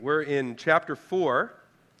We're in chapter 4, and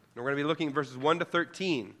we're going to be looking at verses 1 to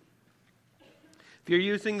 13. If you're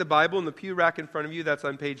using the Bible in the pew rack in front of you, that's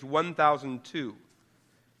on page 1002.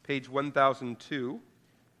 Page 1002,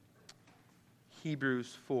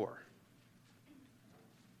 Hebrews 4.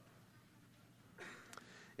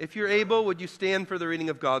 If you're able, would you stand for the reading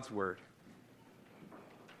of God's Word?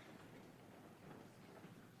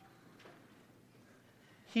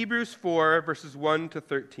 Hebrews 4, verses 1 to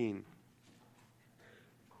 13.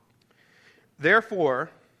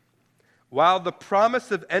 Therefore, while the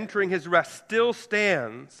promise of entering his rest still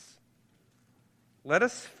stands, let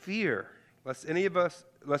us fear, lest any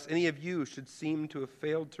of you should seem to have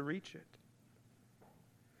failed to reach it.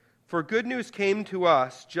 For good news came to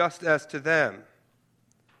us just as to them,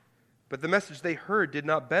 but the message they heard did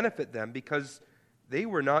not benefit them because they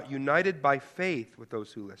were not united by faith with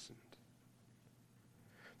those who listened.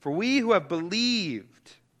 For we who have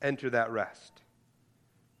believed enter that rest,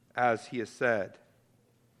 as he has said,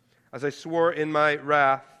 as I swore in my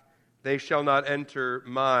wrath, they shall not enter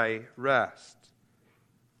my rest,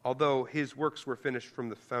 although his works were finished from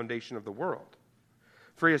the foundation of the world.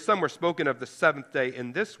 For as some were spoken of the seventh day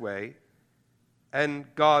in this way,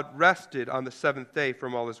 and God rested on the seventh day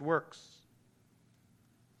from all his works.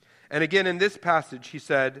 And again in this passage he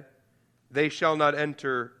said, they shall not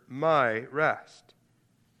enter my rest.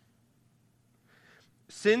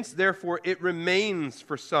 Since, therefore, it remains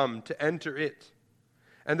for some to enter it,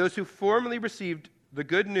 and those who formerly received the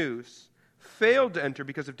good news failed to enter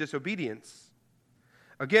because of disobedience,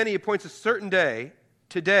 again he appoints a certain day,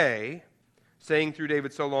 today, saying through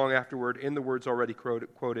David so long afterward in the words already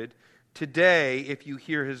quoted, today, if you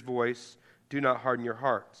hear his voice, do not harden your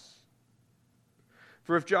hearts.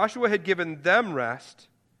 For if Joshua had given them rest,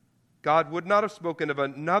 God would not have spoken of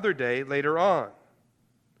another day later on.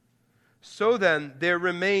 So then, there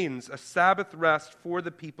remains a Sabbath rest for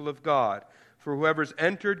the people of God. For whoever's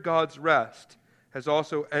entered God's rest has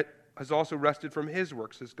also rested from his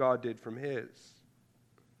works as God did from his.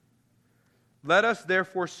 Let us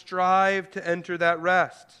therefore strive to enter that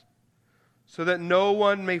rest, so that no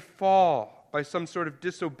one may fall by some sort of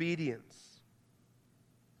disobedience.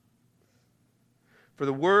 For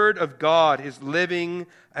the word of God is living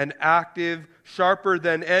and active, sharper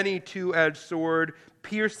than any two-edged sword,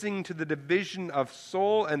 piercing to the division of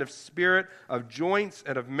soul and of spirit, of joints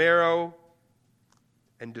and of marrow,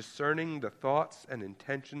 and discerning the thoughts and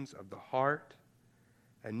intentions of the heart.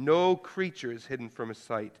 And no creature is hidden from his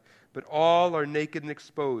sight, but all are naked and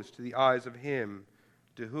exposed to the eyes of him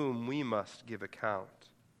to whom we must give account.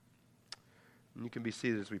 And you can be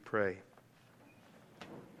seated as we pray.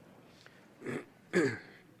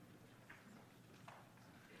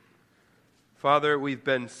 Father, we've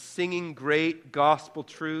been singing great gospel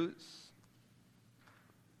truths.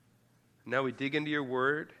 Now we dig into your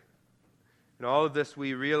word. In all of this,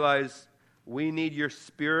 we realize we need your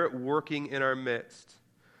Spirit working in our midst.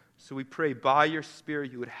 So we pray by your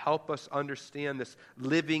Spirit you would help us understand this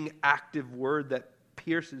living, active word that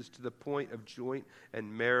pierces to the point of joint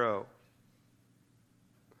and marrow.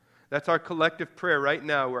 That's our collective prayer right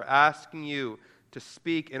now. We're asking you to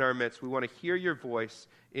speak in our midst. We want to hear your voice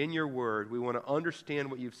in your word. We want to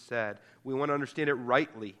understand what you've said. We want to understand it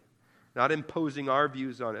rightly, not imposing our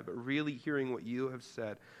views on it, but really hearing what you have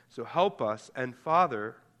said. So help us, and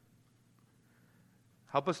Father,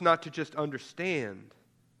 help us not to just understand,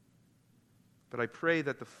 but I pray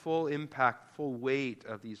that the full impact, full weight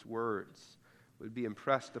of these words would be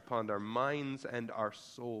impressed upon our minds and our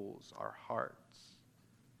souls, our hearts.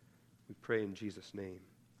 We pray in Jesus' name.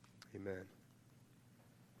 Amen.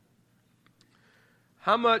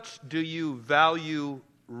 How much do you value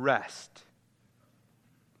rest?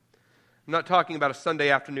 I'm not talking about a Sunday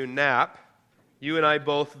afternoon nap. You and I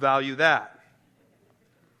both value that.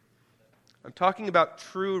 I'm talking about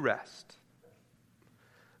true rest.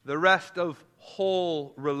 The rest of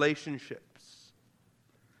whole relationships,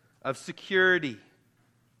 of security,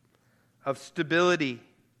 of stability,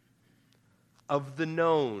 of the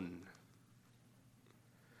known,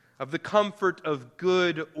 of the comfort of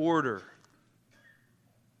good order.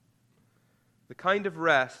 The kind of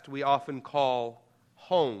rest we often call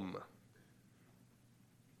home.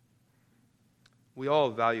 We all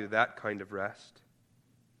value that kind of rest.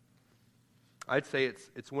 I'd say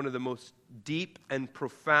it's one of the most deep and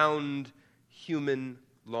profound human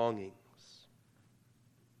longings.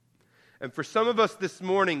 And for some of us this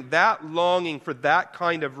morning, that longing for that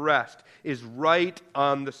kind of rest is right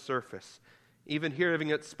on the surface. Even hearing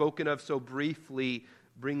it spoken of so briefly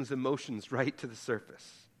brings emotions right to the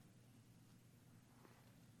surface.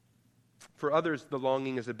 For others, the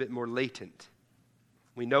longing is a bit more latent.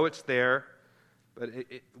 We know it's there, But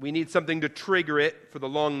we need something to trigger it for the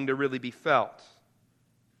longing to really be felt.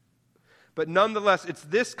 But nonetheless, it's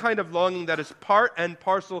this kind of longing that is part and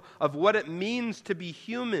parcel of what it means to be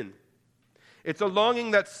human. It's a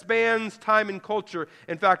longing that spans time and culture.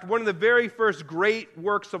 In fact, one of the very first great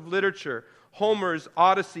works of literature, Homer's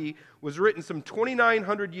Odyssey, was written some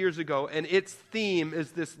 2,900 years ago, and its theme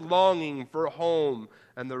is this longing for home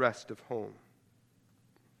and the rest of home.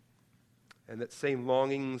 And that same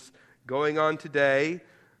longing's going on today.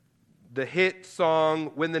 The hit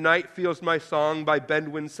song, When the Night Feels My Song by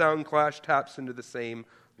Bedouin Soundclash, taps into the same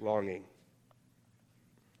longing.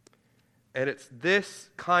 And it's this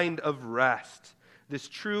kind of rest, this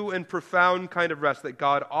true and profound kind of rest that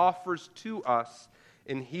God offers to us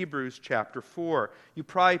in Hebrews chapter 4. You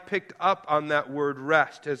probably picked up on that word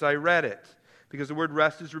rest as I read it, because the word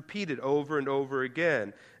rest is repeated over and over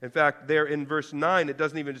again. In fact, there in verse 9, it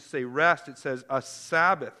doesn't even just say rest, it says a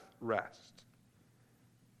Sabbath rest.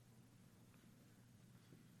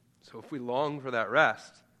 So if we long for that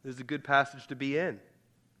rest, this is a good passage to be in.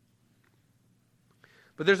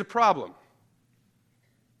 But there's a problem.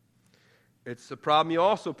 It's a problem you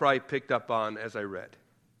also probably picked up on as I read.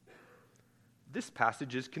 This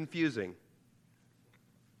passage is confusing.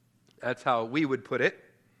 That's how we would put it.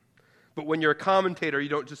 But when you're a commentator, you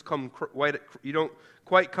don't just you don't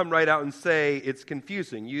quite come right out and say it's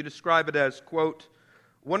confusing. You describe it as, quote,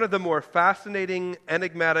 one of the more fascinating,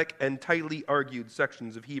 enigmatic, and tightly argued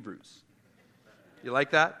sections of Hebrews. You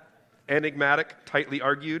like that? Enigmatic, tightly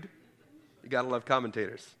argued? You gotta love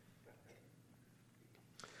commentators.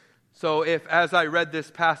 So if, as I read this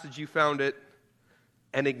passage, you found it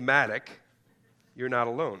enigmatic, you're not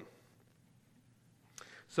alone.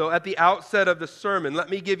 So at the outset of the sermon, let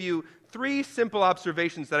me give you 3 simple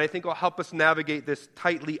observations that I think will help us navigate this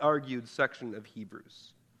tightly argued section of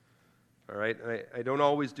Hebrews. All right? I don't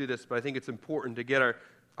always do this, but I think it's important to get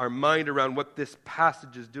our mind around what this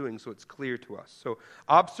passage is doing so it's clear to us. So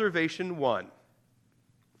observation 1.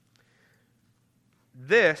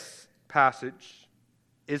 This passage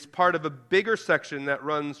is part of a bigger section that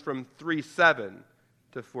runs from 3:7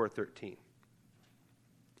 to 4:13.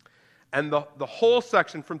 And the whole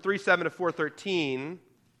section from 3:7 to 4:13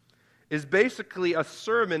 is basically a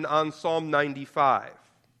sermon on Psalm 95.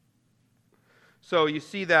 So you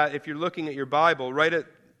see that if you're looking at your Bible, right at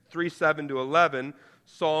 3:7 to 11,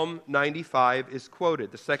 Psalm 95 is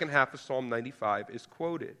quoted. The second half of Psalm 95 is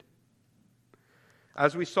quoted.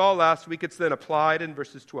 As we saw last week, it's then applied in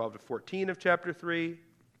verses 12 to 14 of chapter 3.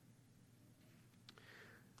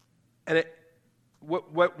 And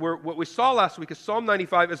what we saw last week is Psalm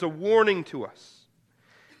 95 is a warning to us.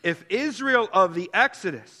 If Israel of the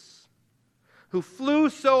Exodus, who flew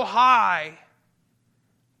so high,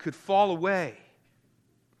 could fall away,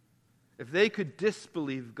 if they could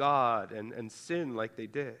disbelieve God and sin like they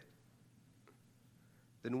did,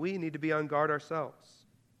 then we need to be on guard ourselves.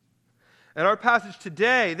 And our passage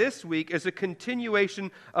today, this week, is a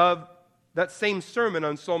continuation of that same sermon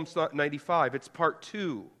on Psalm 95. It's part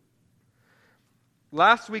 2.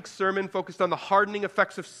 Last week's sermon focused on the hardening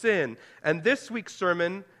effects of sin. And this week's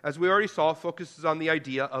sermon, as we already saw, focuses on the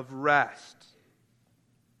idea of rest.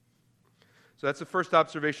 So that's the first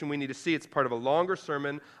observation we need to see. It's part of a longer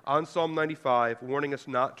sermon on Psalm 95, warning us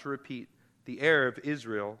not to repeat the error of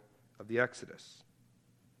Israel of the Exodus.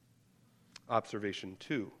 Observation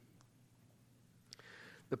 2.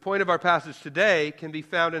 The point of our passage today can be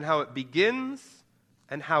found in how it begins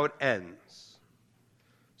and how it ends.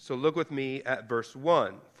 So look with me at verse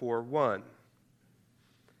 1, 4:1.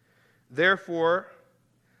 Therefore,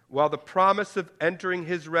 while the promise of entering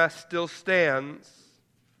his rest still stands,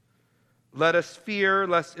 let us fear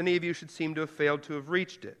lest any of you should seem to have failed to have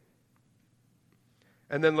reached it.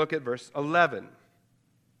 And then look at verse 11.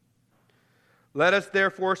 Let us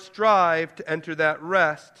therefore strive to enter that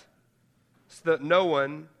rest, so that no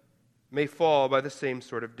one may fall by the same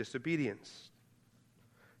sort of disobedience.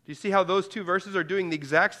 Do you see how those 2 verses are doing the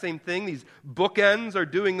exact same thing? These bookends are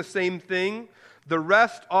doing the same thing. The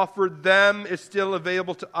rest offered them is still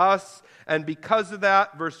available to us, and because of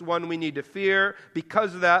that, verse 1, we need to fear.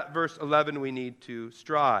 Because of that, verse 11, we need to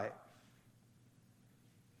strive.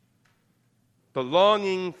 The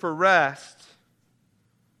longing for rest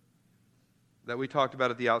that we talked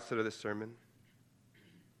about at the outset of this sermon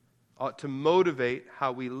ought to motivate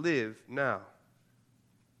how we live now.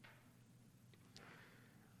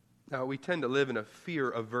 Now, we tend to live in a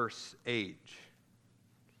fear-averse age.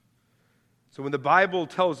 So when the Bible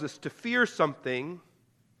tells us to fear something,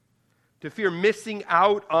 to fear missing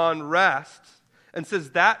out on rest, and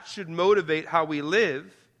says that should motivate how we live,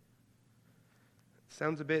 it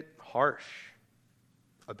sounds a bit harsh,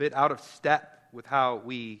 a bit out of step with how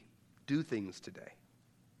we do things today.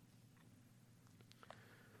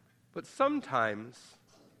 But sometimes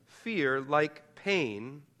fear, like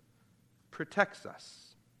pain, protects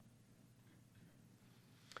us.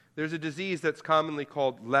 There's a disease that's commonly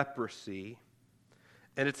called leprosy,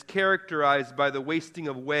 and it's characterized by the wasting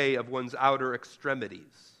away of one's outer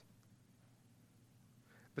extremities.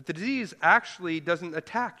 But the disease actually doesn't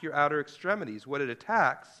attack your outer extremities. What it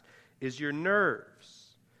attacks is your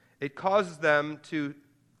nerves. It causes them to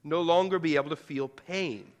no longer be able to feel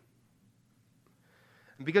pain.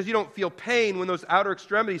 And because you don't feel pain when those outer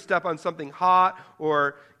extremities step on something hot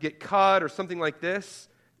or get cut or something like this,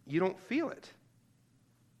 you don't feel it.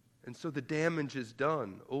 And so the damage is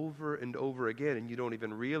done over and over again, and you don't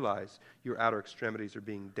even realize your outer extremities are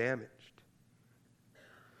being damaged.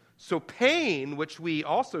 So pain, which we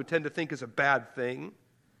also tend to think is a bad thing,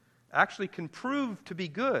 actually can prove to be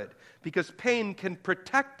good, because pain can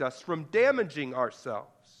protect us from damaging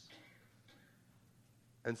ourselves.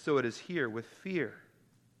 And so it is here with fear.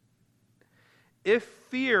 If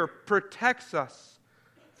fear protects us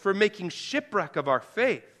from making shipwreck of our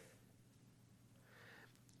faith,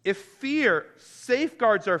 if fear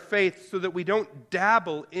safeguards our faith so that we don't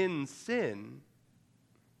dabble in sin,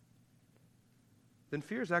 then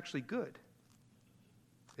fear is actually good.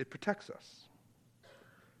 It protects us.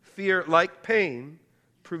 Fear, like pain,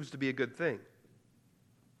 proves to be a good thing.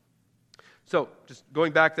 So, just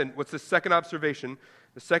going back then, what's the second observation?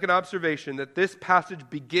 The second observation, that this passage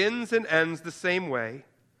begins and ends the same way.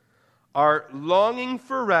 Our longing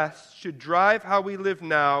for rest should drive how we live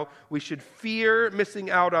now. We should fear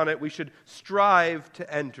missing out on it. We should strive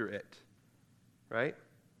to enter it. Right?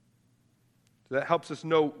 So that helps us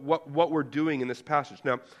know what we're doing in this passage.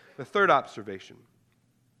 Now, the third observation.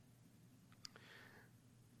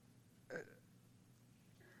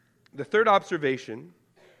 The third observation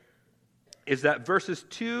is that verses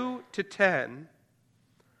 2 to 10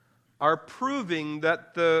 are proving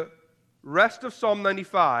that the rest of Psalm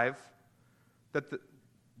 95, that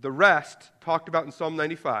the rest talked about in Psalm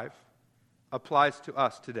 95, applies to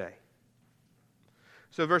us today.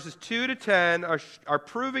 So verses 2 to 10 are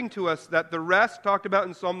proving to us that the rest talked about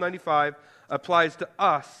in Psalm 95 applies to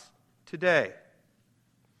us today.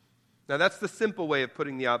 Now that's the simple way of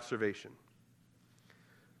putting the observation.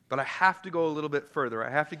 But I have to go a little bit further. I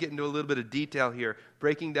have to get into a little bit of detail here,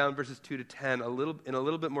 breaking down verses 2 to 10 in a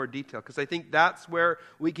little bit more detail, because I think that's where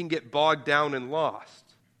we can get bogged down and lost.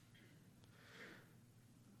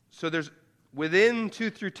 So there's, within 2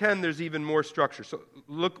 through 10, there's even more structure. So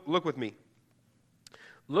look with me.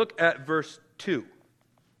 Look at verse 2.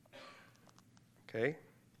 Okay?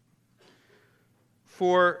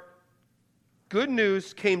 For good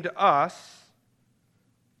news came to us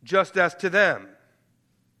just as to them.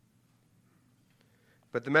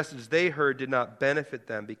 But the message they heard did not benefit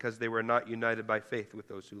them because they were not united by faith with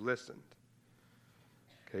those who listened.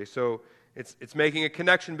 Okay, so it's making a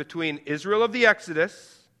connection between Israel of the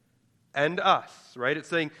Exodus and us, right? It's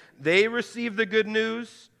saying they received the good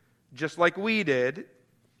news just like we did.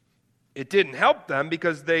 It didn't help them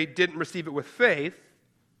because they didn't receive it with faith,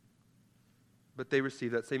 but they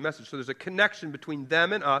received that same message. So there's a connection between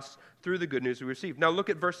them and us through the good news we received. Now look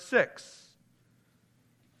at verse 6.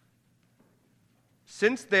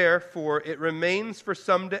 Since therefore it remains for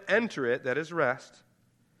some to enter it, that is rest,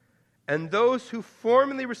 and those who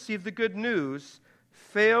formerly received the good news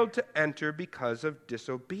failed to enter because of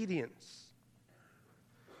disobedience.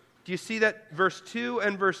 Do you see that verse 2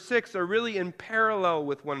 and verse 6 are really in parallel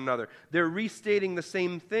with one another? They're restating the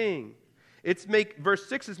same thing. Verse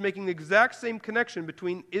 6 is making the exact same connection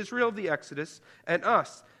between Israel of the Exodus and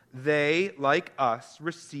us. They, like us,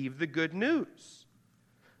 received the good news,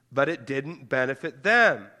 but it didn't benefit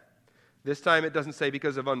them. This time it doesn't say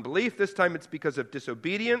because of unbelief. This time it's because of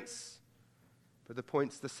disobedience. But the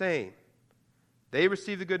point's the same. They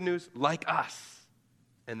received the good news like us,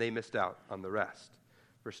 and they missed out on the rest.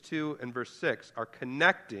 Verse 2 and verse 6 are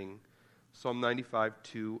connecting Psalm 95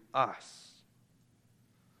 to us.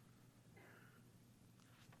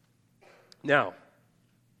 Now,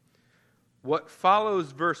 what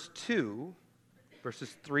follows verse 2,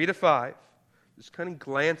 verses 3 to 5, just kind of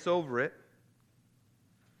glance over it.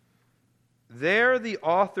 There the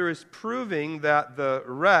author is proving that the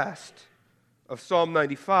rest of Psalm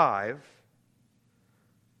 95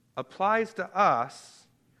 applies to us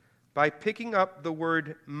by picking up the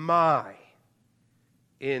word my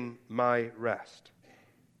in my rest.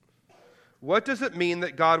 What does it mean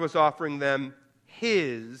that God was offering them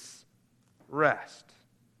his rest?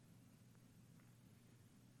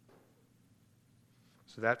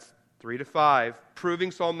 So that's 3 to 5,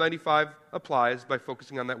 proving Psalm 95 applies by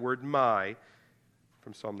focusing on that word my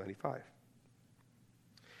from Psalm 95.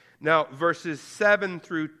 Now, verses 7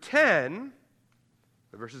 through 10,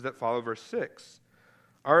 the verses that follow verse 6,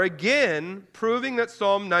 are again proving that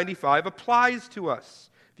Psalm 95 applies to us.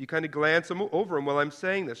 If you kind of glance over them while I'm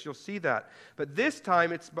saying this, you'll see that. But this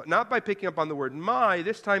time, it's not by picking up on the word my,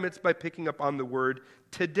 this time it's by picking up on the word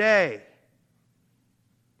today.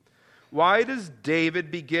 Why does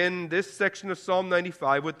David begin this section of Psalm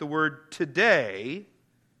 95 with the word today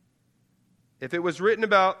if it was written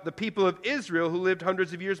about the people of Israel who lived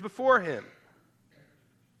hundreds of years before him?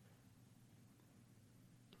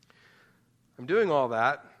 I'm doing all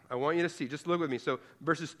that. I want you to see. Just look with me. So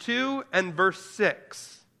verses 2 and verse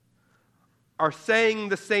 6 are saying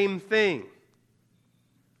the same thing.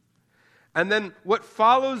 And then what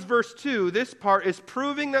follows verse 2, this part is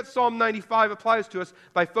proving that Psalm 95 applies to us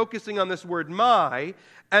by focusing on this word my,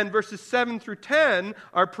 and verses 7 through 10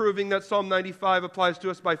 are proving that Psalm 95 applies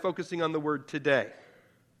to us by focusing on the word today.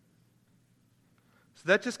 So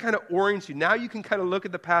that just kind of orients you. Now you can kind of look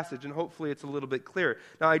at the passage and hopefully it's a little bit clearer.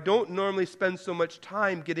 Now I don't normally spend so much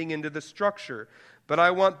time getting into the structure, but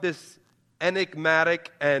I want this enigmatic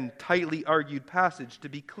and tightly argued passage to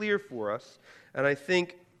be clear for us. And I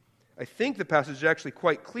think the passage is actually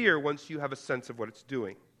quite clear once you have a sense of what it's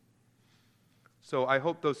doing. So I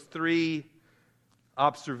hope those 3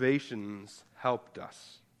 observations helped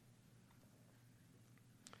us.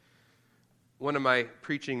 One of my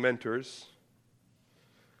preaching mentors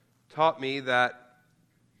taught me that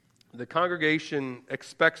the congregation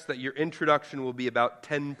expects that your introduction will be about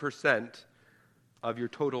 10% of your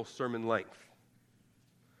total sermon length.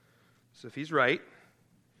 So if he's right,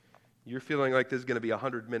 you're feeling like this is going to be a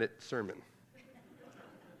 100-minute sermon.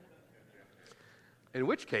 In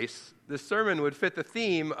which case, this sermon would fit the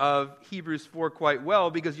theme of Hebrews 4 quite well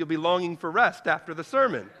because you'll be longing for rest after the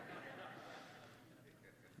sermon.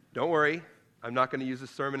 Don't worry, I'm not going to use the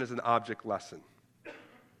sermon as an object lesson.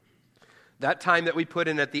 That time that we put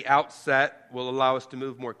in at the outset will allow us to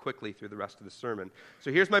move more quickly through the rest of the sermon.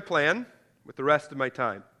 So here's my plan with the rest of my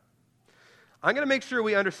time. I'm going to make sure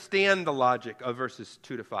we understand the logic of verses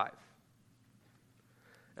 2 to 5.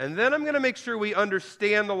 And then I'm going to make sure we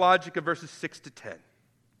understand the logic of verses 6 to 10.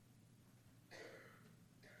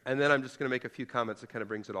 And then I'm just going to make a few comments that kind of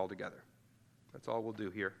brings it all together. That's all we'll do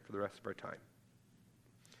here for the rest of our time.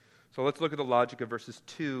 So let's look at the logic of verses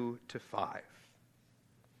 2 to 5.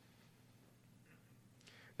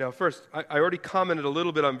 Now, first, I already commented a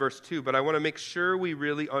little bit on verse 2, but I want to make sure we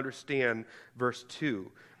really understand verse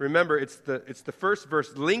 2. Remember, it's the first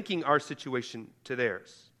verse linking our situation to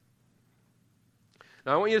theirs.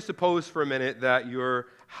 Now, I want you to suppose for a minute that your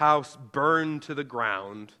house burned to the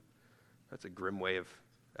ground. That's a grim way of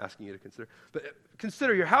asking you to consider. But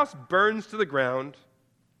consider your house burns to the ground,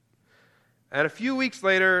 and a few weeks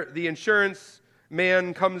later, the insurance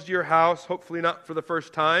man comes to your house, hopefully not for the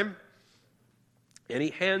first time, and he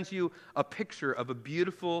hands you a picture of a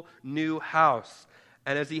beautiful new house.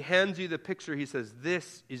 And as he hands you the picture, he says,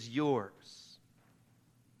 "This is yours."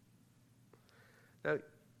 Now,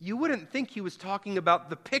 you wouldn't think he was talking about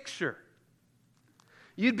the picture.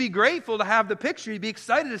 You'd be grateful to have the picture. You'd be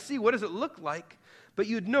excited to see what does it look like. But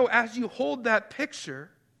you'd know as you hold that picture,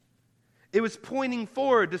 it was pointing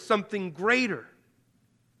forward to something greater.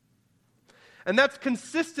 And that's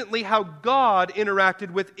consistently how God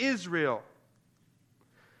interacted with Israel.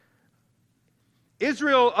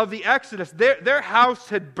 Israel of the Exodus, their house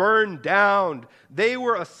had burned down. They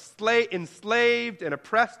were enslaved and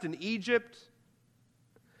oppressed in Egypt.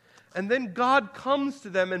 And then God comes to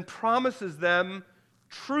them and promises them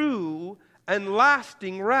true and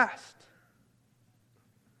lasting rest.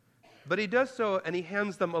 But he does so and he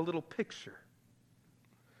hands them a little picture.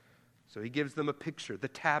 So he gives them a picture, the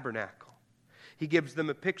tabernacle. He gives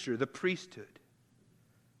them a picture, the priesthood.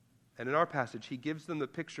 And in our passage, he gives them the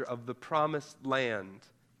picture of the promised land,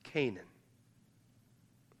 Canaan.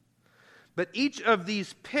 But each of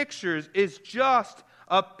these pictures is just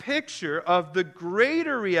a picture of the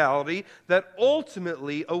greater reality that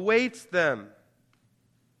ultimately awaits them.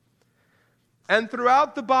 And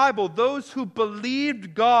throughout the Bible, those who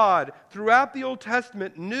believed God throughout the Old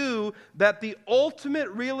Testament knew that the ultimate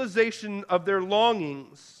realization of their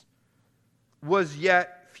longings was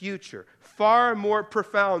yet future, far more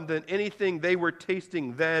profound than anything they were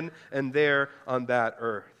tasting then and there on that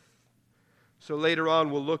earth. So later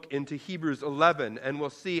on, we'll look into Hebrews 11, and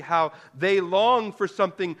we'll see how they long for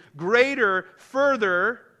something greater,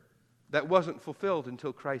 further, that wasn't fulfilled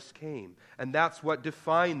until Christ came. And that's what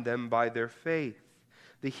defined them by their faith.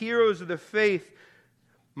 The heroes of the faith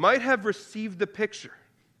might have received the picture,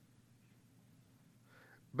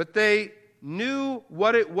 but they knew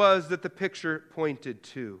what it was that the picture pointed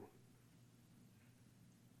to.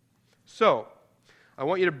 So, I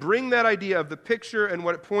want you to bring that idea of the picture and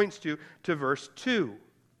what it points to verse 2.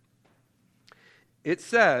 It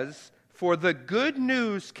says, "For the good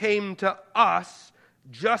news came to us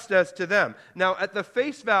just as to them." Now, at the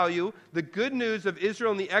face value, the good news of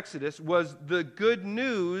Israel in the Exodus was the good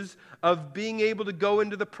news of being able to go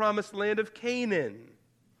into the promised land of Canaan.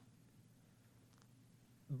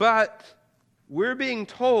 But we're being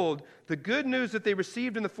told the good news that they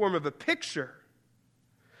received in the form of a picture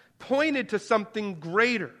pointed to something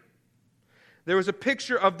greater. It was a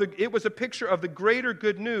picture of the greater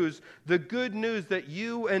good news, the good news that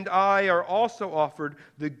you and I are also offered,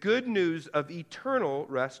 the good news of eternal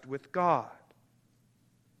rest with God.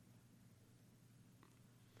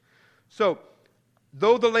 So,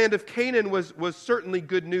 though the land of Canaan was certainly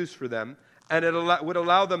good news for them, and it would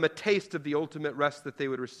allow them a taste of the ultimate rest that they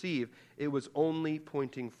would receive, it was only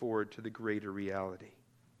pointing forward to the greater reality.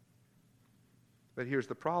 But here's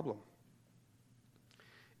the problem.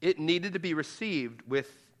 It needed to be received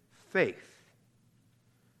with faith.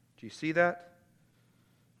 Do you see that?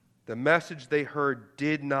 The message they heard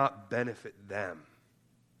did not benefit them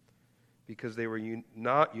because they were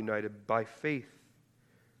not united by faith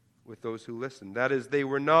with those who listened. That is, they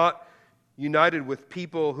were not united with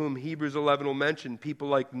people whom Hebrews 11 will mention, people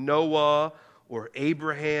like Noah or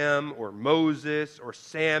Abraham or Moses or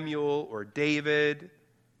Samuel or David.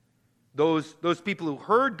 Those people who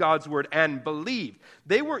heard God's word and believed.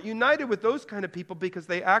 They weren't united with those kind of people because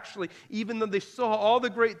they actually, even though they saw all the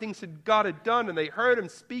great things that God had done and they heard him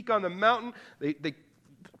speak on the mountain, they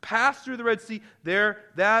passed through the Red Sea,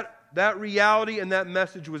 that reality and that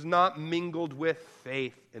message was not mingled with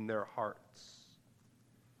faith in their hearts.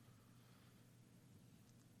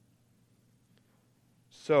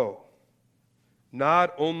 So,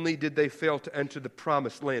 not only did they fail to enter the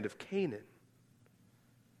promised land of Canaan,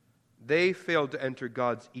 they failed to enter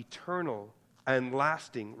God's eternal and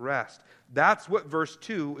lasting rest. That's what verse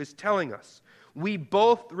 2 is telling us. We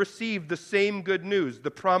both received the same good news, the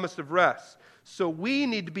promise of rest. So we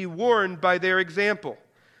need to be warned by their example.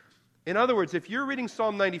 In other words, if you're reading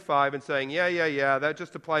Psalm 95 and saying, yeah, that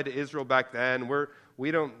just applied to Israel back then,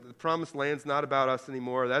 the promised land's not about us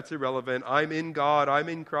anymore, that's irrelevant, I'm in God, I'm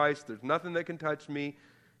in Christ, there's nothing that can touch me.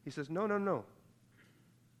 He says, no.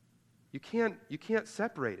 You can't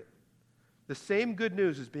separate it. The same good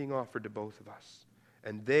news is being offered to both of us.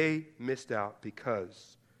 And they missed out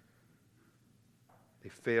because they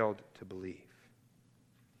failed to believe.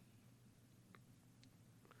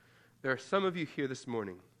 There are some of you here this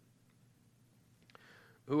morning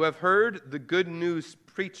who have heard the good news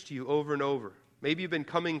preached to you over and over. Maybe you've been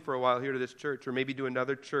coming for a while here to this church, or maybe to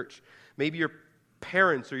another church. Maybe your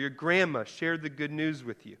parents or your grandma shared the good news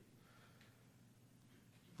with you.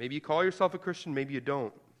 Maybe you call yourself a Christian, maybe you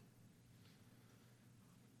don't.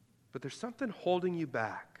 But there's something holding you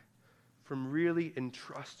back from really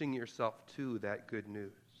entrusting yourself to that good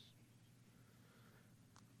news.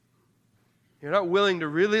 You're not willing to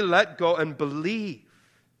really let go and believe,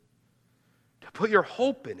 to put your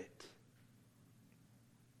hope in it.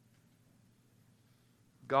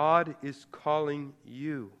 God is calling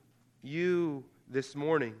you this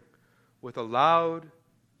morning with a loud,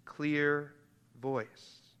 clear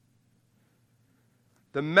voice.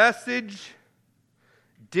 The message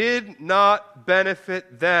did not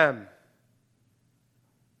benefit them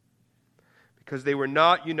because they were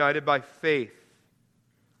not united by faith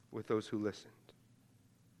with those who listened.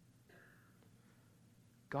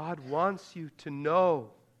 God wants you to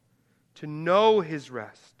know his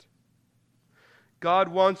rest. God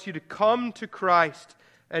wants you to come to Christ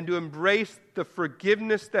and to embrace the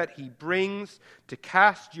forgiveness that he brings, to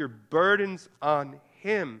cast your burdens on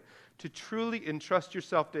him, to truly entrust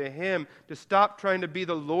yourself to him, to stop trying to be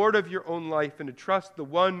the Lord of your own life and to trust the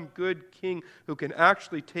one good King who can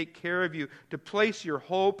actually take care of you, to place your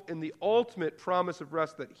hope in the ultimate promise of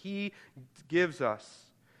rest that he gives us.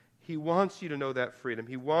 He wants you to know that freedom.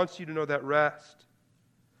 He wants you to know that rest.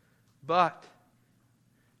 But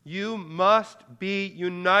you must be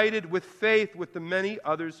united with faith with the many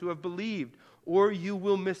others who have believed, or you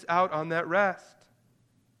will miss out on that rest.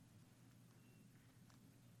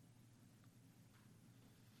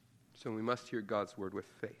 So we must hear God's word with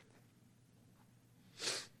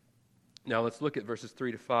faith. Now let's look at verses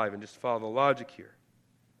 3 to 5 and just follow the logic here.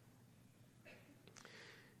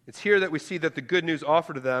 It's here that we see that the good news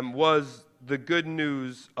offered to them was the good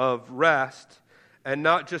news of rest, and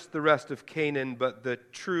not just the rest of Canaan, but the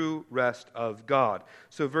true rest of God.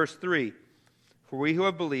 So verse 3, "For we who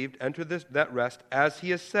have believed enter that rest, as he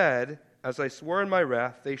has said, as I swore in my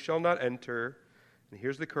wrath, they shall not enter, and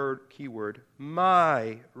here's the key word,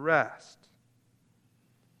 my rest.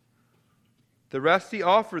 The rest he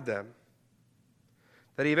offered them,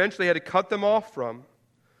 that he eventually had to cut them off from,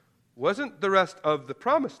 wasn't the rest of the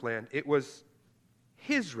promised land. It was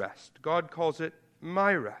his rest. God calls it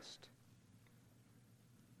my rest.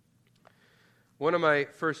 One of my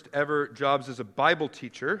first ever jobs as a Bible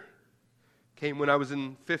teacher came when I was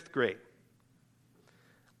in 5th grade.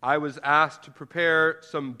 I was asked to prepare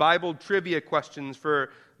some Bible trivia questions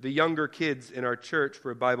for the younger kids in our church for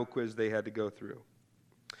a Bible quiz they had to go through.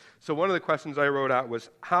 So one of the questions I wrote out was,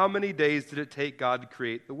 how many days did it take God to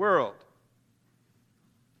create the world?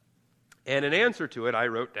 And in answer to it, I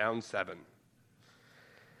wrote down 7.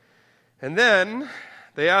 And then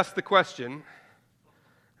they asked the question,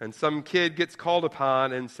 and some kid gets called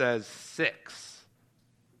upon and says 6.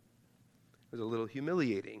 It was a little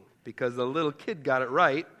humiliating because the little kid got it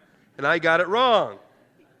right and I got it wrong.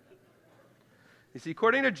 You see,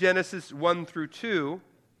 according to Genesis 1 through 2,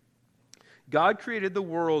 God created the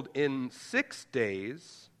world in 6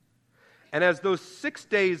 days, and as those 6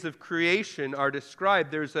 days of creation are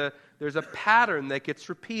described, there's a pattern that gets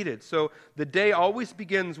repeated. So the day always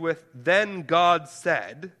begins with, then God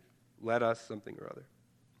said, let us something or other.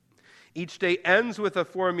 Each day ends with a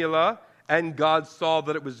formula, and God saw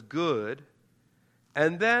that it was good.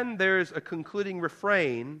 And then there's a concluding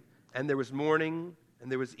refrain, and there was morning,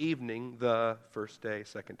 and there was evening, the first day,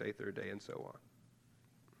 second day, third day, and so on.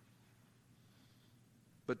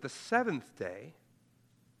 But the 7th day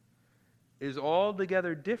is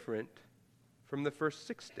altogether different from the first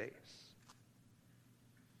 6 days.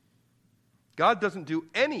 God doesn't do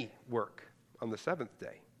any work on the 7th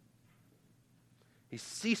day. He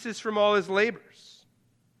ceases from all his labors.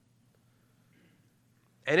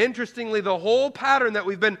 And interestingly, the whole pattern that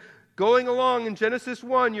we've been going along in Genesis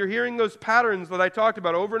 1, you're hearing those patterns that I talked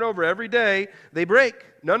about over and over every day, they break.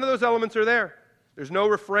 None of those elements are there. There's no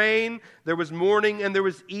refrain. There was morning and there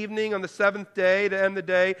was evening on the 7th day to end the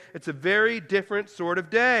day. It's a very different sort of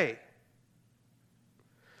day.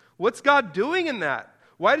 What's God doing in that?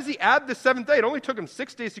 Why does he add the 7th day? It only took him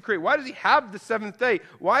 6 days to create. Why does he have the 7th day?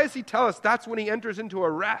 Why does he tell us that's when he enters into a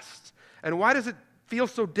rest? And why does it feel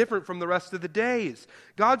so different from the rest of the days?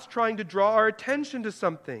 God's trying to draw our attention to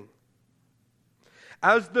something.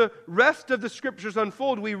 As the rest of the scriptures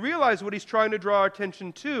unfold, we realize what he's trying to draw our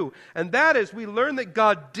attention to. And that is, we learn that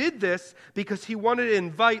God did this because he wanted to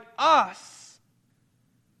invite us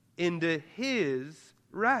into his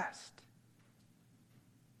rest.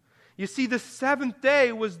 You see, the 7th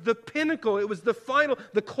day was the pinnacle. It was the final,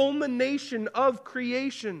 the culmination of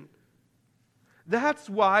creation. That's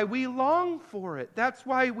why we long for it. That's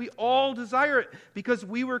why we all desire it, because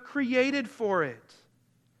we were created for it.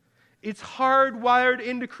 It's hardwired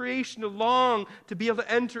into creation to long to be able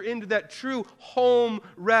to enter into that true home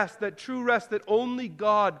rest, that true rest that only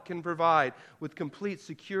God can provide with complete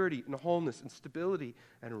security and wholeness and stability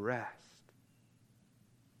and rest.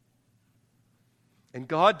 And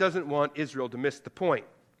God doesn't want Israel to miss the point.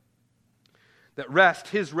 That rest,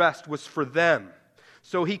 his rest, was for them.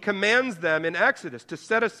 So he commands them in Exodus to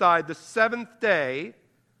set aside the 7th day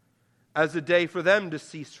as a day for them to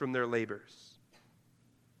cease from their labors.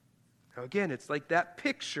 Now again, it's like that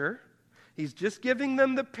picture. He's just giving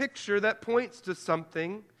them the picture that points to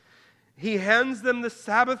something. He hands them the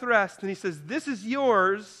Sabbath rest and he says, this is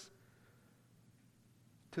yours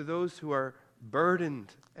to those who are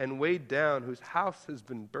burdened and weighed down, whose house has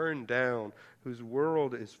been burned down, whose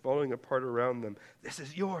world is falling apart around them. This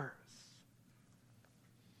is yours.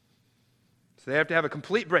 So they have to have a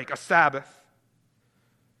complete break, a Sabbath.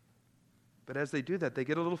 But as they do that, they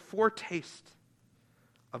get a little foretaste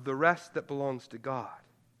of the rest that belongs to God.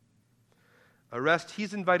 A rest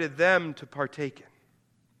he's invited them to partake in.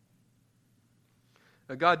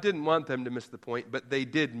 Now, God didn't want them to miss the point, but they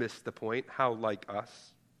did miss the point. How like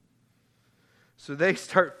us. So they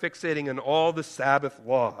start fixating on all the Sabbath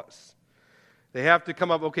laws. They have to come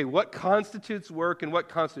up, okay, what constitutes work and what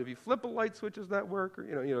constitutes... If you flip a light switch, does that work?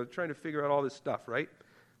 Or, you know, trying to figure out all this stuff, right?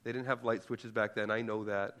 They didn't have light switches back then. I know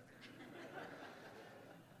that.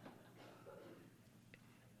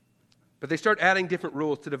 But they start adding different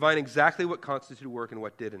rules to define exactly what constituted work and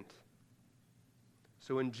what didn't.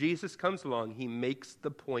 So when Jesus comes along, he makes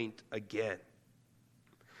the point again.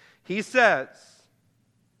 He says,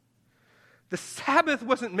 the Sabbath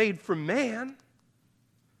wasn't made for man,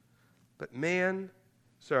 but man,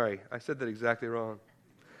 sorry, I said that exactly wrong.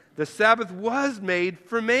 The Sabbath was made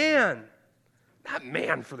for man, not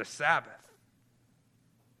man for the Sabbath.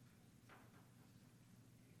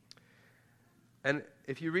 And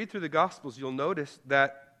if you read through the Gospels, you'll notice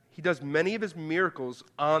that he does many of his miracles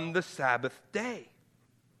on the Sabbath day.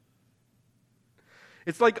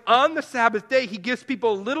 It's like on the Sabbath day, he gives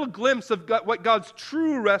people a little glimpse of what God's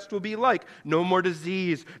true rest will be like. No more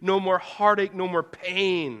disease, no more heartache, no more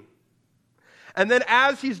pain. And then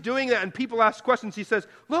as he's doing that and people ask questions, he says,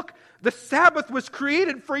 look, the Sabbath was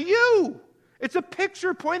created for you. It's a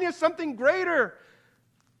picture pointing at something greater.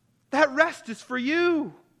 That rest is for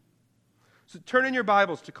you. So turn in your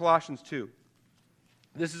Bibles to Colossians 2.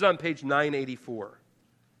 This is on page 984.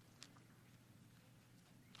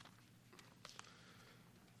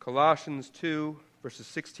 Colossians 2, verses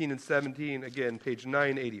 16 and 17, again, page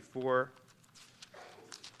 984.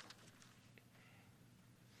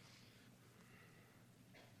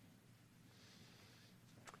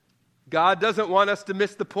 God doesn't want us to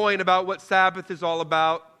miss the point about what Sabbath is all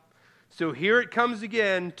about. So here it comes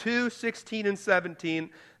again, 2, 16 and 17.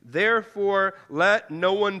 Therefore, let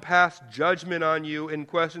no one pass judgment on you in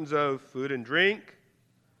questions of food and drink,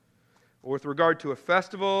 or with regard to a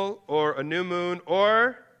festival, or a new moon,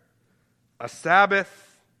 or a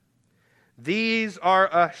Sabbath. These are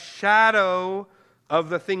a shadow of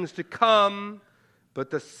the things to come, but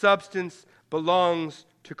the substance belongs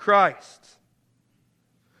to Christ.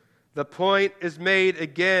 The point is made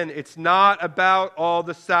again. It's not about all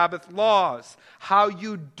the Sabbath laws. How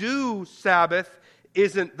you do Sabbath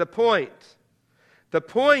isn't the point. The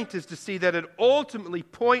point is to see that it ultimately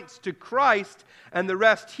points to Christ and the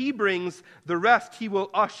rest he brings, the rest he will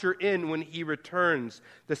usher in when he returns.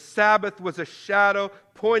 The Sabbath was a shadow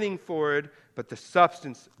pointing forward, but the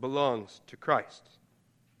substance belongs to Christ.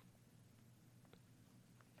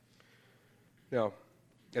 Now,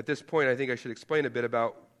 at this point, I think I should explain a bit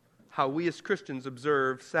about how we as Christians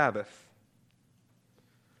observe Sabbath.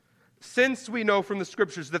 Since we know from the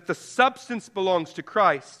Scriptures that the substance belongs to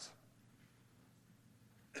Christ,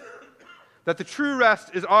 that the true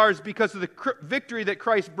rest is ours because of the victory that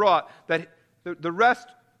Christ brought, that the rest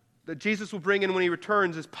that Jesus will bring in when he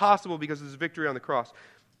returns is possible because of his victory on the cross.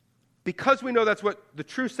 Because we know that's what the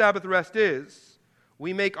true Sabbath rest is,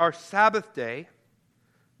 we make our Sabbath day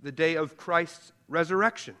the day of Christ's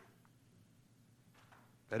resurrection.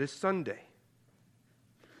 That is Sunday.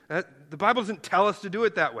 The Bible doesn't tell us to do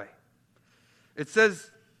it that way. It says,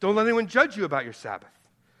 don't let anyone judge you about your Sabbath.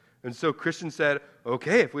 And so Christians said,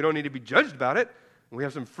 okay, if we don't need to be judged about it, and we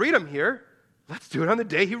have some freedom here, let's do it on the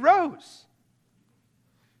day he rose.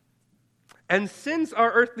 And since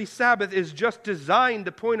our earthly Sabbath is just designed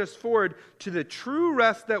to point us forward to the true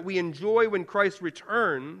rest that we enjoy when Christ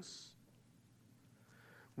returns,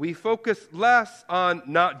 we focus less on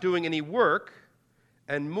not doing any work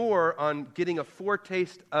and more on getting a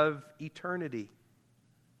foretaste of eternity.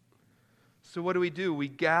 So what do? We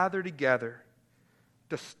gather together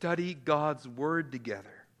to study God's Word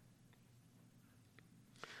together.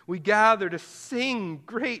 We gather to sing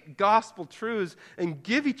great gospel truths and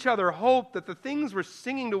give each other hope that the things we're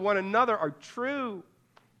singing to one another are true.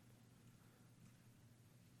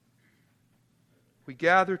 We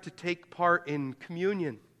gather to take part in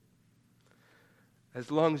communion.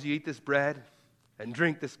 As long as you eat this bread and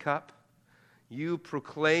drink this cup, you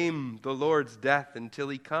proclaim the Lord's death until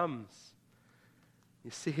he comes. You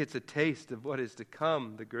see, it's a taste of what is to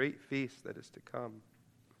come, the great feast that is to come.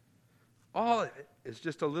 All of it is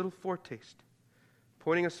just a little foretaste,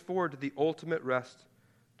 pointing us forward to the ultimate rest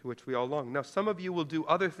to which we all long. Now, some of you will do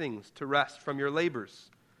other things to rest from your labors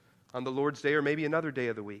on the Lord's Day or maybe another day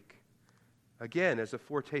of the week. Again, as a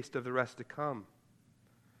foretaste of the rest to come.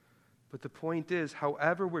 But the point is,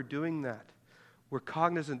 however we're doing that, we're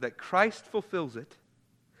cognizant that Christ fulfills it,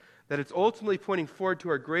 that it's ultimately pointing forward to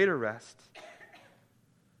our greater rest,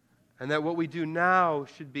 and that what we do now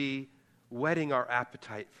should be whetting our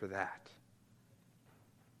appetite for that.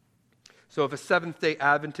 So if a Seventh-day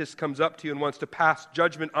Adventist comes up to you and wants to pass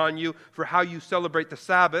judgment on you for how you celebrate the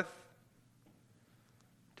Sabbath,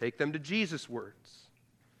 take them to Jesus' words.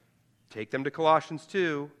 Take them to Colossians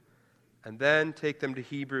 2, and then take them to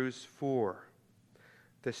Hebrews 4.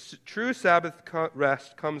 The true Sabbath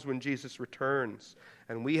rest comes when Jesus returns,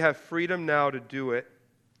 and we have freedom now to do it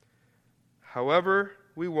however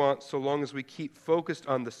we want, so long as we keep focused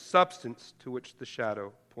on the substance to which the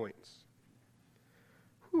shadow points.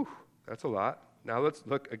 Whew, that's a lot. Now let's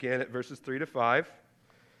look again at verses 3 to 5.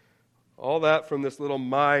 All that from this little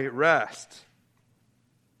my rest.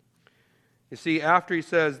 You see, after he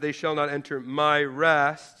says, they shall not enter my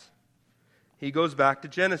rest, he goes back to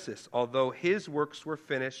Genesis, although his works were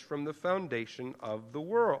finished from the foundation of the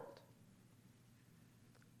world.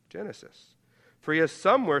 Genesis. For he has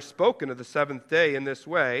somewhere spoken of the seventh day in this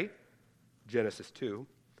way, Genesis 2,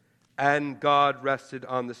 and God rested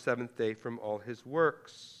on the seventh day from all his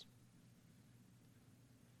works.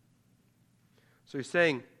 So he's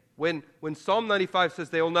saying, when Psalm 95 says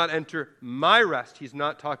they will not enter my rest, he's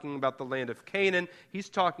not talking about the land of Canaan. He's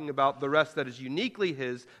talking about the rest that is uniquely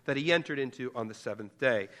his, that he entered into on the seventh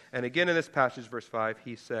day. And again in this passage, verse 5,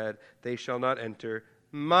 he said, they shall not enter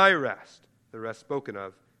my rest, the rest spoken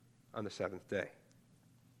of on the seventh day.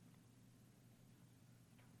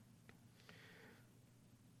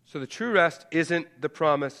 So the true rest isn't the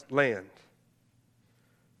promised land.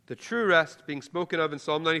 The true rest being spoken of in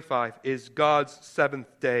Psalm 95 is God's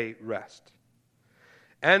seventh day rest.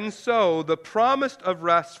 And so the promise of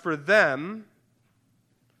rest for them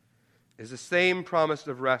is the same promise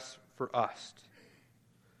of rest for us.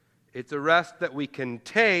 It's a rest that we can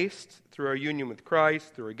taste through our union with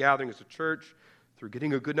Christ, through our gathering as a church, through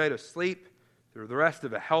getting a good night of sleep, through the rest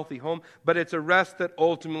of a healthy home. But it's a rest that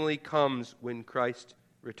ultimately comes when Christ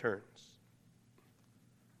returns.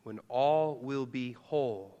 When all will be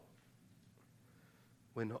whole.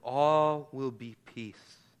 When all will be peace.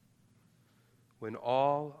 When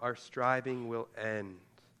all our striving will end.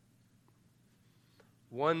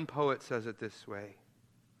 One poet says it this way: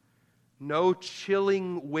 no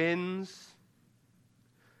chilling winds,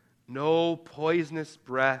 no poisonous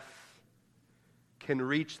breath can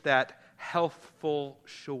reach that healthful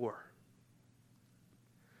shore.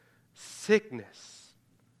 Sickness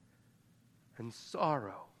and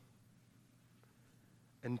sorrow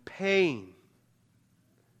and pain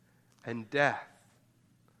and death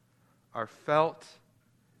are felt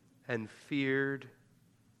and feared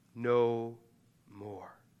no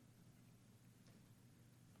more.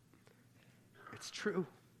 It's true.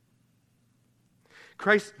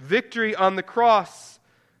 Christ's victory on the cross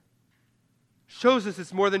shows us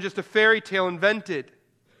it's more than just a fairy tale invented.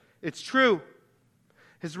 It's true.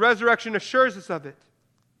 His resurrection assures us of it.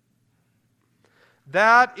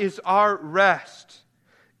 That is our rest.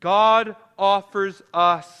 God offers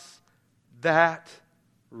us that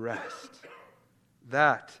rest.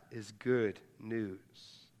 That is good news.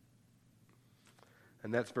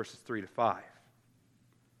 And that's verses 3 to 5.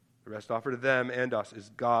 The rest offered to them and us is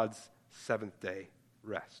God's seventh day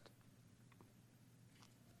rest.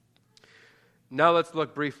 Now let's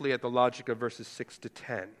look briefly at the logic of verses 6 to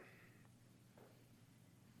 10.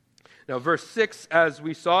 Now, verse 6, as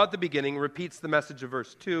we saw at the beginning, repeats the message of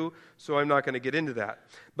verse 2, so I'm not going to get into that.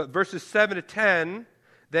 But verses 7 to 10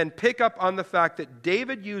 then pick up on the fact that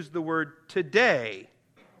David used the word today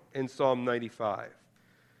in Psalm 95.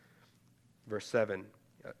 Verse 7,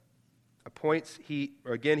 he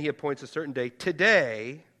appoints a certain day,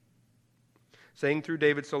 today, saying through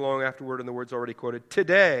David so long afterward in the words already quoted,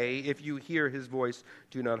 today, if you hear his voice,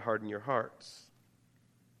 do not harden your hearts.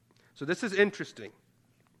 So this is interesting.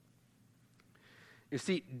 You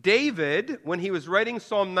see, David, when he was writing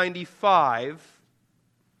Psalm 95,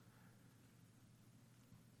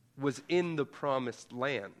 was in the promised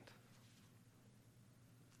land.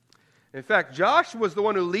 In fact, Joshua was the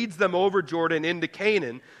one who leads them over Jordan into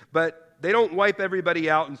Canaan, but they don't wipe everybody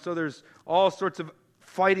out, and so there's all sorts of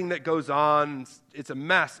fighting that goes on. It's a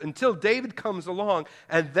mess until David comes along,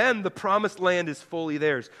 and then the promised land is fully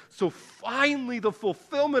theirs. So finally, the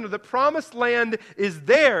fulfillment of the promised land is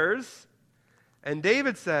theirs, and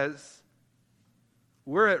David says,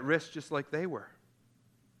 we're at risk just like they were.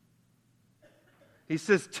 He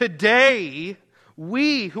says, today,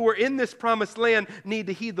 we who are in this promised land need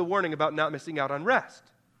to heed the warning about not missing out on rest.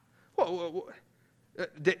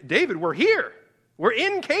 David, we're here. We're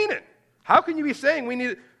in Canaan. How can you be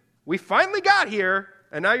saying we finally got here,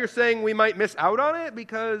 and now you're saying we might miss out on it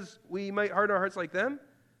because we might harden our hearts like them?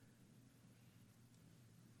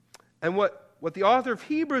 And what the author of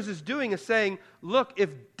Hebrews is doing is saying, look,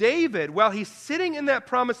 if David, while he's sitting in that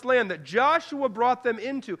promised land that Joshua brought them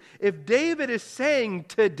into, if David is saying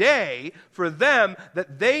today for them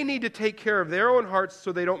that they need to take care of their own hearts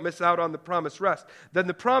so they don't miss out on the promised rest, then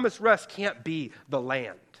the promised rest can't be the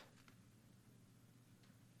land.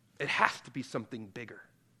 It has to be something bigger.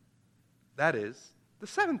 That is the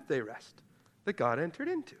seventh day rest that God entered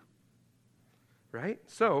into. Right?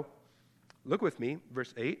 So, look with me,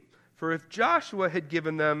 verse 8. For if Joshua had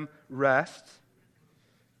given them rest,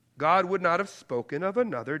 God would not have spoken of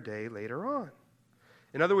another day later on.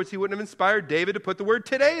 In other words, he wouldn't have inspired David to put the word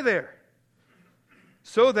today there.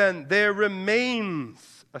 So then, there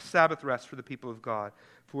remains a Sabbath rest for the people of God.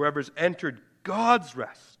 For whoever's entered God's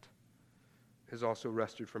rest has also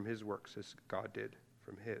rested from his works as God did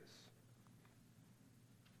from his.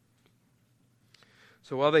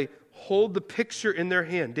 So while they hold the picture in their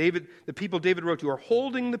hand, the people David wrote to are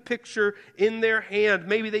holding the picture in their hand.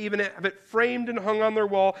 Maybe they even have it framed and hung on their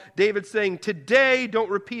wall. David's saying, today don't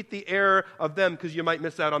repeat the error of them because you might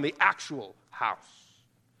miss out on the actual house.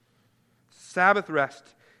 Sabbath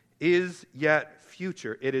rest is yet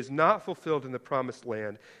future. It is not fulfilled in the promised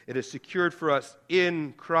land. It is secured for us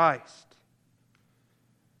in Christ.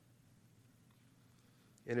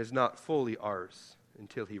 And is not fully ours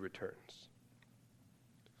until he returns.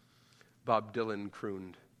 Bob Dylan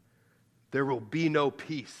crooned, "There will be no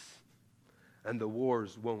peace, and the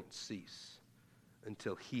wars won't cease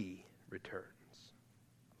until he returns."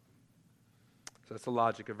 So that's the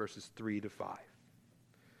logic of verses 3 to 5.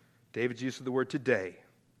 David's use of the word today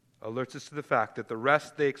alerts us to the fact that the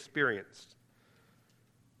rest they experienced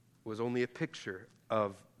was only a picture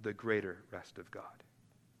of the greater rest of God.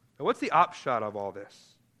 Now, what's the upshot of all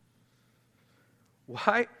this?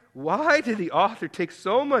 Why did the author take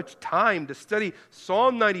so much time to study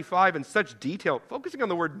Psalm 95 in such detail, focusing on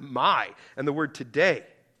the word my and the word today?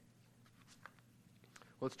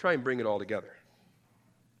 Well, let's try and bring it all together.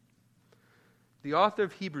 The author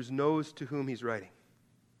of Hebrews knows to whom he's writing.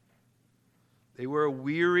 They were a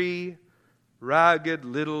weary, ragged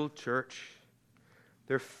little church.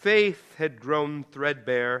 Their faith had grown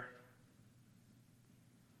threadbare.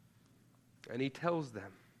 And he tells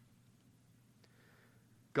them,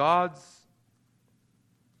 God's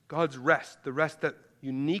rest, the rest that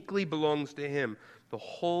uniquely belongs to him, the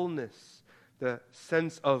wholeness, the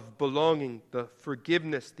sense of belonging, the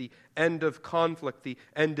forgiveness, the end of conflict, the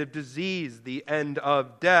end of disease, the end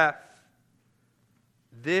of death,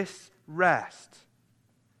 this rest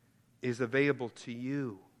is available to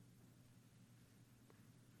you.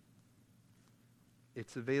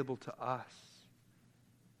 It's available to us.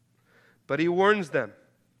 But he warns them,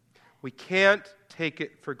 we can't take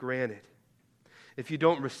it for granted. If you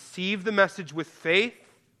don't receive the message with faith,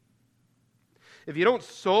 if you don't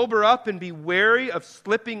sober up and be wary of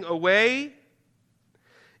slipping away,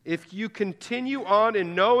 if you continue on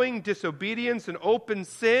in knowing disobedience and open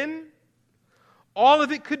sin, all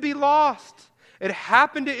of it could be lost. It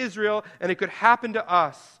happened to Israel, and it could happen to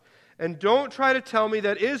us. And don't try to tell me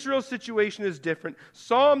that Israel's situation is different.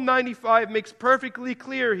 Psalm 95 makes perfectly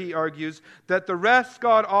clear, he argues, that the rest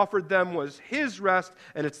God offered them was his rest,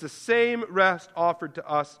 and it's the same rest offered to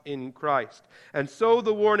us in Christ. And so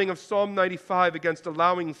the warning of Psalm 95 against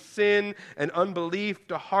allowing sin and unbelief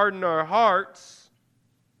to harden our hearts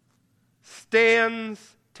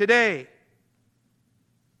stands today.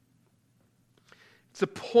 It's a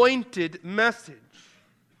pointed message,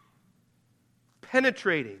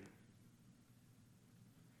 penetrating,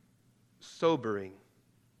 sobering.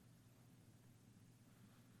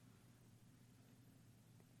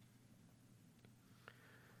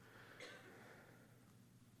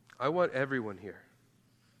 I want everyone here,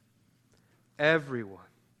 everyone,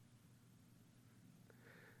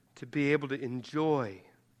 to be able to enjoy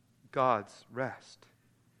God's rest.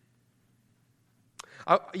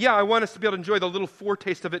 I want us to be able to enjoy the little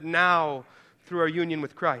foretaste of it now through our union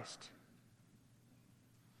with Christ.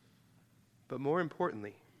 But more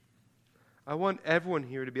importantly, I want everyone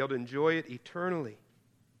here to be able to enjoy it eternally.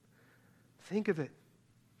 Think of it.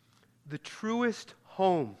 The truest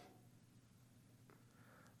home.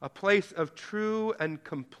 A place of true and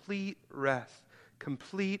complete rest,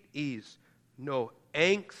 complete ease. No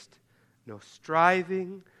angst, no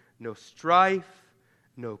striving, no strife,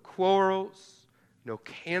 no quarrels, no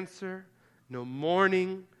cancer, no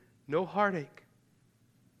mourning, no heartache.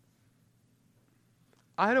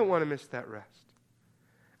 I don't want to miss that rest.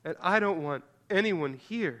 And I don't want anyone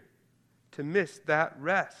here to miss that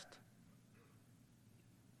rest.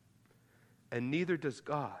 And neither does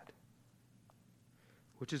God.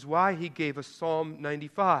 Which is why he gave us Psalm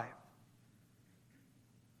 95.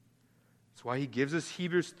 That's why he gives us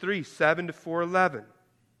Hebrews 3, 7 to 4:11.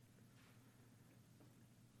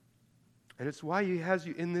 And it's why he has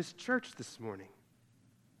you in this church this morning.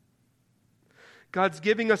 God's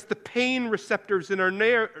giving us the pain receptors in our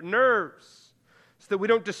nerves so that we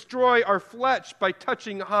don't destroy our flesh by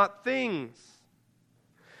touching hot things.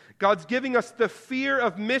 God's giving us the fear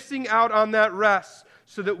of missing out on that rest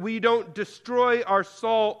so that we don't destroy our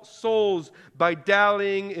souls by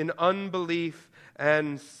dallying in unbelief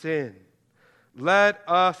and sin. Let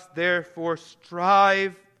us therefore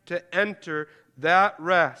strive to enter that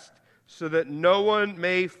rest so that no one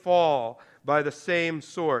may fall by the same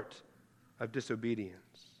sort of disobedience.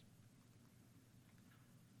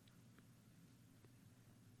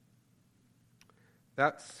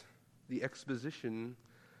 That's the exposition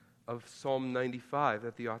of Psalm 95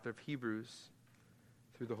 that the author of Hebrews,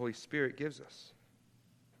 through the Holy Spirit, gives us.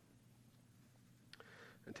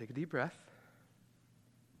 And take a deep breath.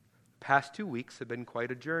 The past 2 weeks have been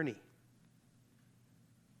quite a journey.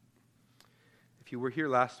 If you were here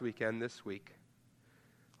last weekend, this week,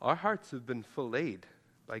 our hearts have been filleted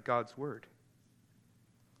by God's Word.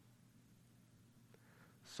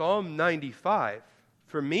 Psalm 95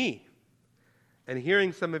 for me, and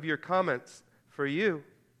hearing some of your comments for you,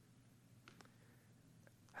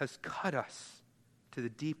 has cut us to the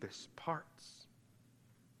deepest parts.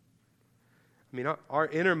 I mean, our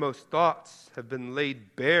innermost thoughts have been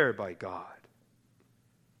laid bare by God.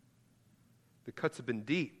 The cuts have been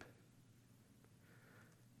deep.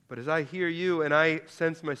 But as I hear you and I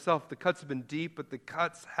sense myself, the cuts have been deep, but the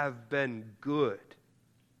cuts have been good.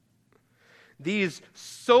 These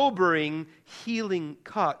sobering, healing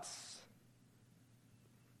cuts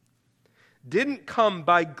didn't come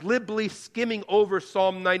by glibly skimming over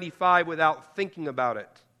Psalm 95 without thinking about it.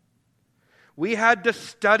 We had to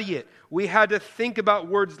study it. We had to think about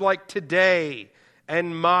words like today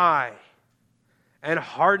and my and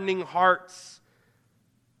hardening hearts.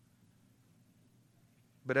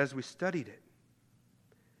 But as we studied it,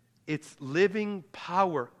 its living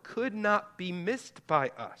power could not be missed by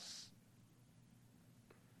us.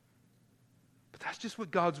 But that's just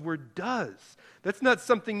what God's Word does. That's not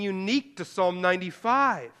something unique to Psalm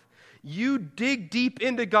 95. You dig deep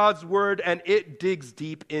into God's Word and it digs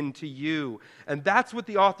deep into you. And that's what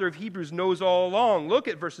the author of Hebrews knows all along. Look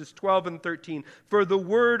at verses 12 and 13. For the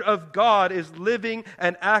Word of God is living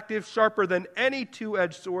and active, sharper than any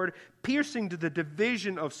two-edged sword, piercing to the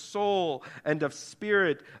division of soul and of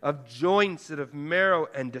spirit, of joints and of marrow,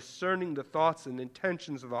 and discerning the thoughts and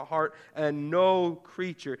intentions of the heart. And no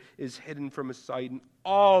creature is hidden from his sight, and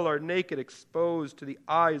all are naked, exposed to the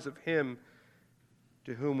eyes of him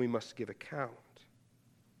to whom we must give account.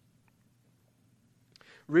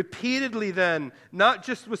 Repeatedly then, not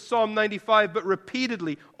just with Psalm 95, but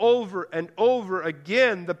repeatedly, over and over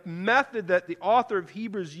again, the method that the author of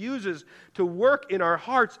Hebrews uses to work in our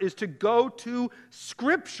hearts is to go to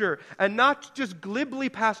Scripture and not just glibly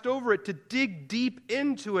pass over it, to dig deep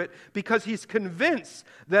into it, because he's convinced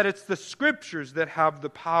that it's the Scriptures that have the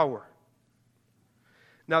power.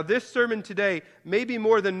 Now, this sermon today, maybe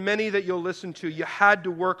more than many that you'll listen to, you had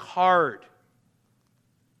to work hard.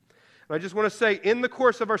 And I just want to say, in the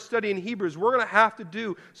course of our study in Hebrews, we're going to have to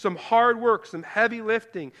do some hard work, some heavy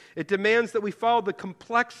lifting. It demands that we follow the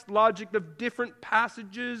complex logic of different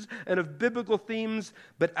passages and of biblical themes.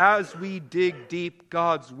 But as we dig deep,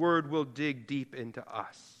 God's Word will dig deep into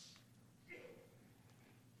us.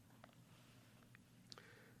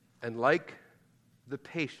 And like the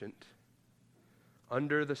patient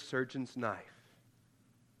under the surgeon's knife,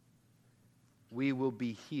 we will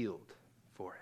be healed